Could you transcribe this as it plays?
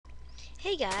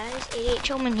Hey guys, 88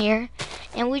 Showman here,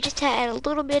 and we just had a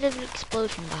little bit of an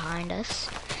explosion behind us,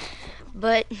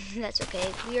 but that's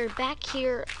okay. We are back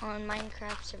here on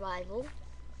Minecraft Survival.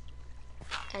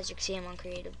 As you can see, I'm on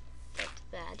creative. That's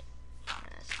bad.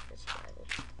 That's for survival.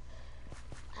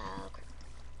 Okay.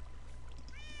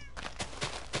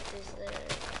 Is there?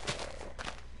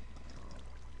 No.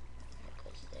 It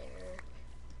goes there.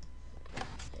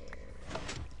 Goes there.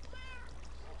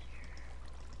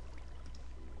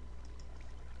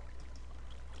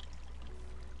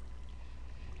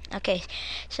 Okay,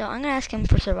 so I'm gonna ask him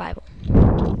for survival.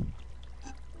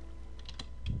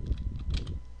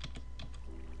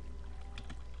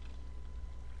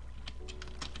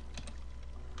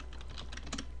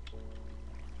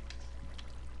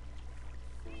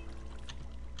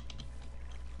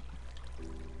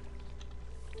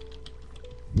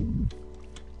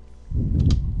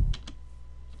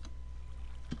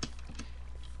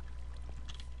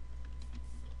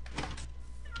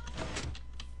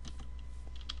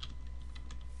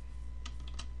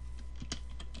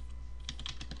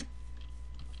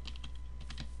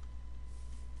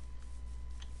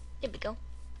 There we go.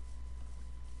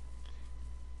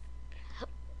 Hup.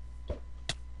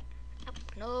 Up.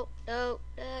 No, no,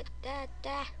 da.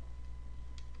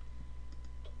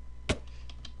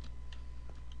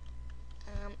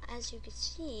 As you can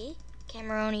see,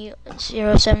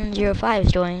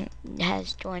 Cameroni0705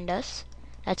 has joined us.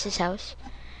 That's his house.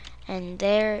 And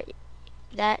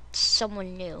that's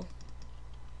someone new.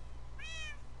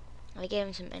 I gave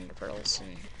him some ender pearls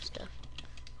and stuff.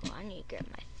 Oh, I need to grab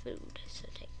my food, so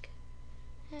take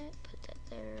that, put that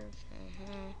there.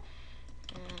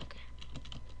 Okay.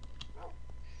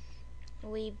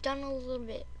 We've done a little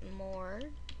bit more.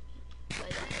 By that,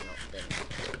 I don't think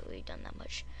we've done that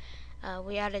much.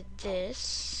 We added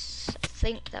this. I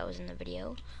think that was in the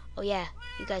video. Oh yeah,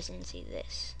 you guys didn't see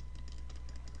this.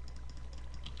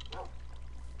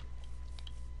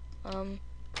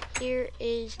 Here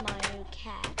is my new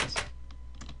cat.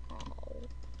 Oh,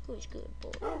 who's good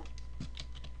boy?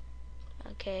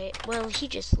 Okay, well he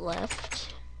just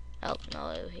left. Oh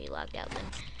no, he logged out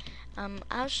then.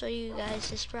 I'll show you guys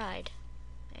his bride.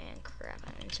 And crap,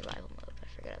 I'm in survival mode. I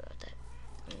forgot about that.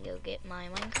 Let me go get my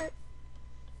minecart.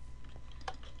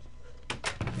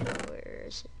 Where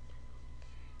is it?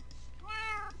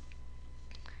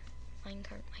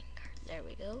 Minecart. There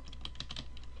we go.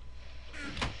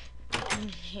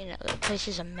 You know, that place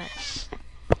is a mess.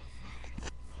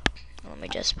 Let me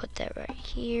just put that right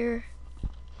here.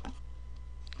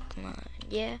 Come on,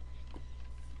 yeah.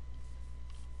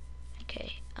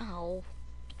 Okay. Oh,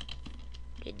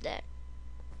 did that?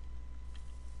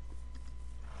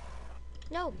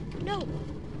 No.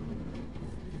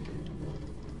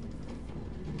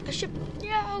 I should.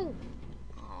 No.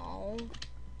 Oh,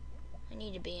 I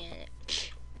need to be in it.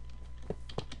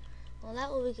 Well, that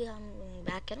will be coming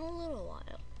back in a little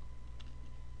while.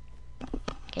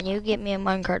 Can you get me a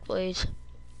minecart, please?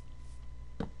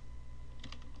 I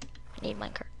need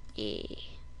minecart. Yeah.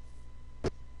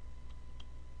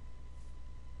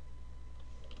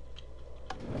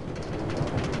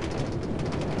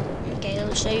 Okay,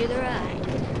 let's show you the ride.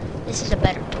 This is a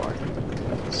better tour.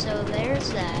 So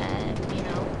there's that. You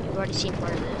know, you've already seen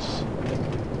part of this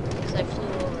because I flew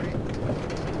over it.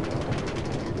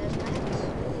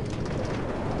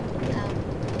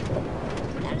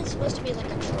 That is supposed to be like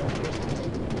a trophy or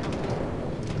something. I don't know.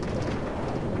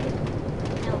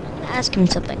 Now, I'm gonna ask him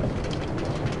something.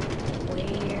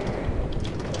 Where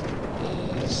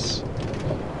is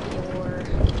your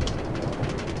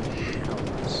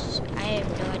house? I have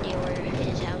no idea where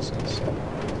his house is.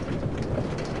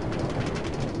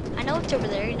 I know it's over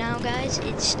there now, guys.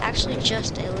 It's actually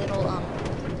just a little,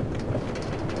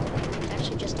 it's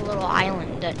actually just a little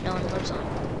island that no one lives on.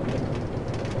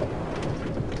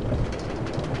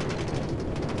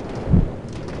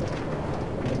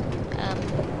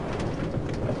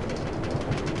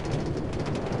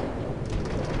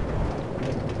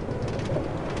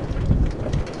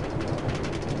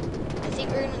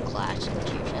 We're gonna clash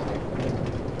into each other.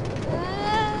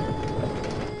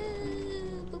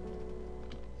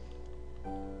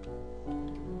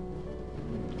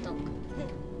 Dunk.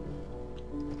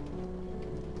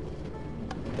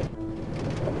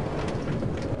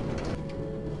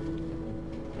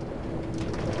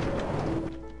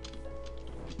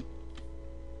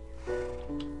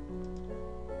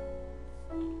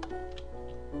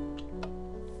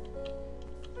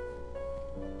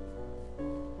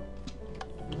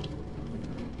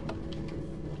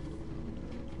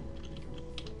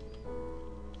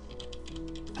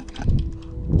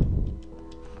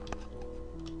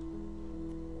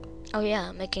 Oh yeah,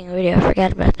 I'm making a video. I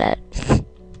forgot about that.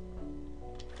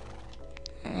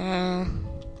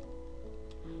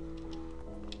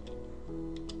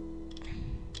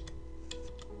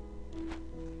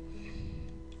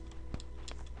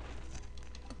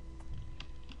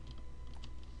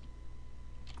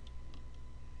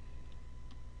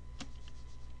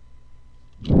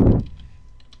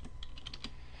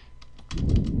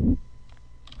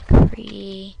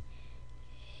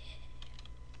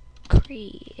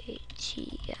 creativity.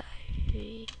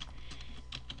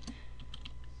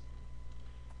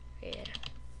 Yeah.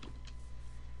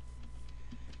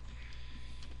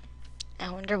 I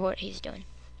wonder what he's doing.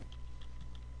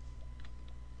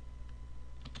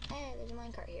 Hey, there's a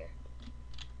minecart here.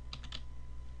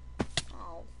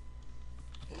 Oh.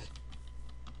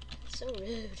 So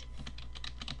rude.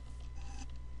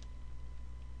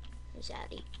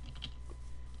 Zaddy.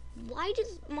 Why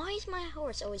is my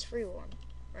horse always free roam?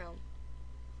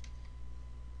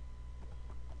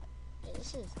 Yeah,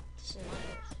 this is my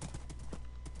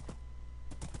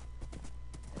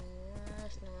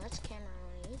horse. No, that's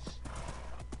Cameroni's.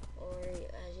 Or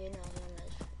as you know him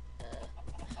as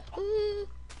ooh.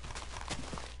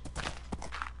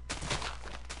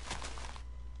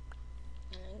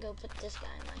 I'm gonna go put this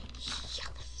guy in my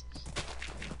house.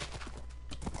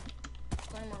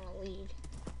 Put him on a lead.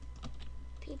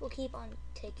 People keep on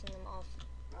taking them off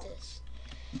this.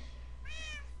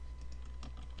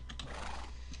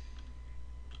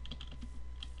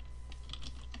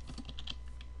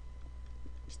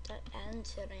 Start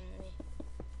answering me.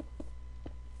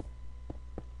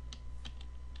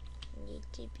 Need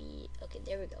to be okay.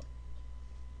 There we go.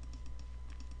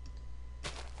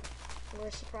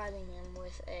 We're surprising him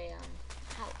with a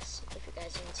house. If you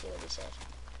guys didn't see what he said.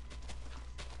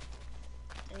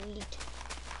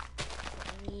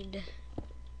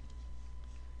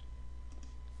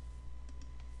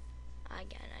 I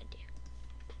got an idea.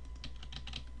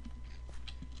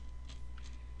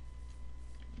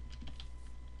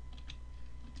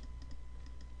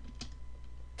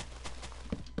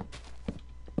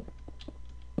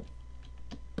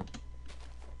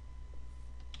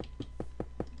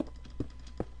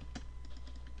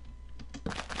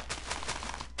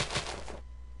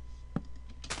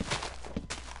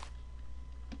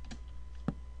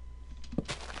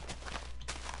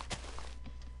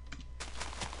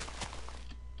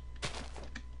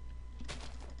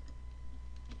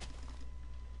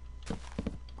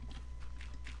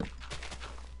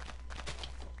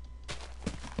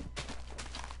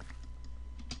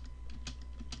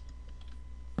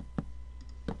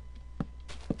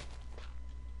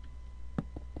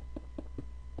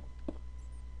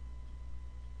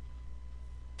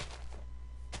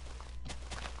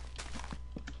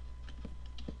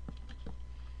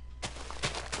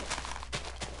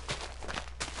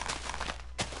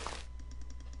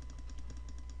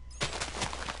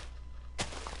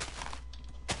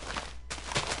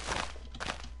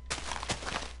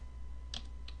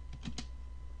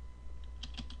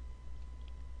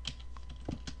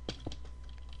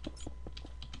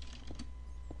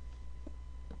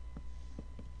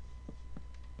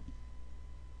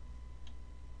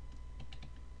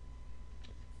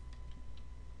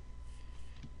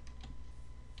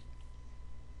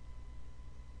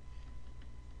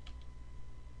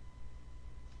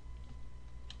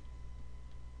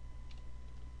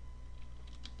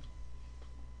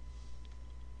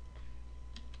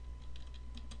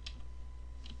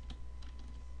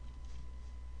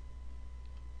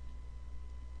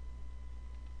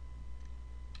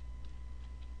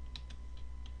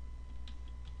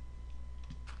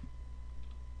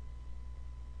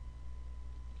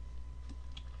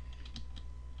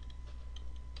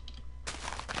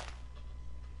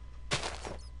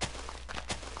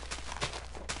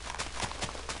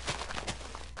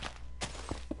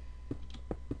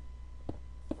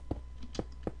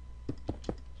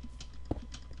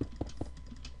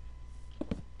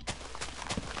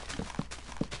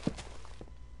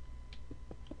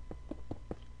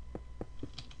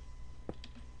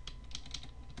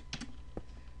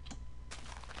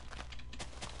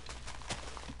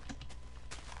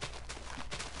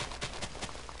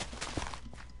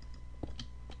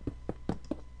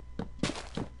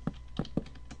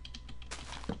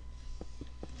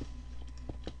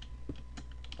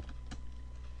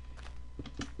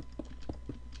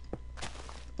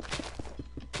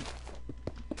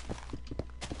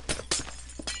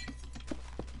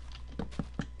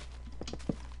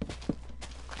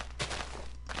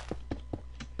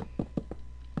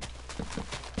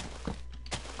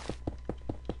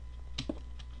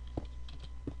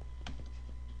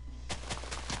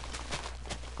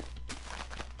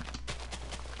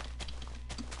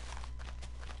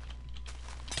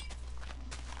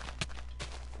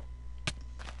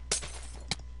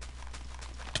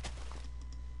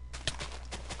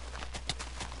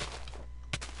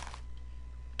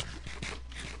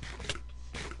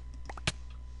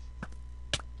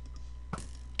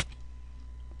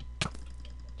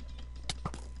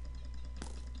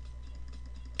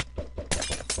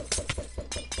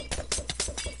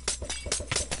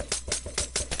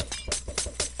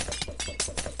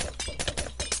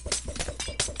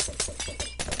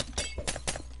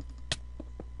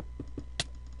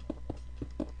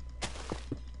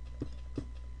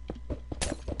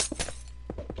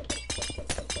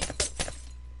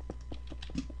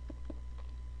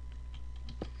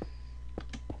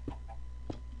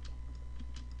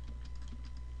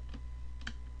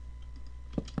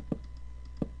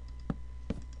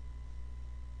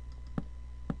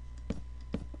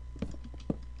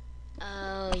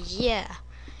 yeah.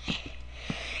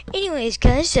 Anyways,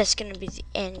 guys, that's gonna be the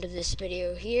end of this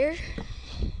video here.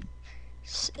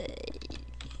 So,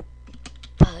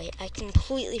 I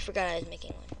completely forgot I was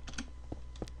making one.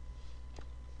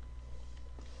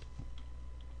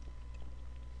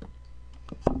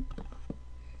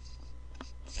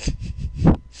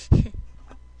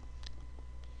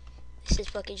 This is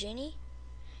Bucket Genie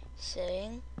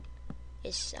signing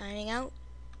out,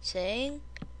 saying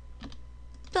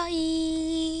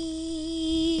bye.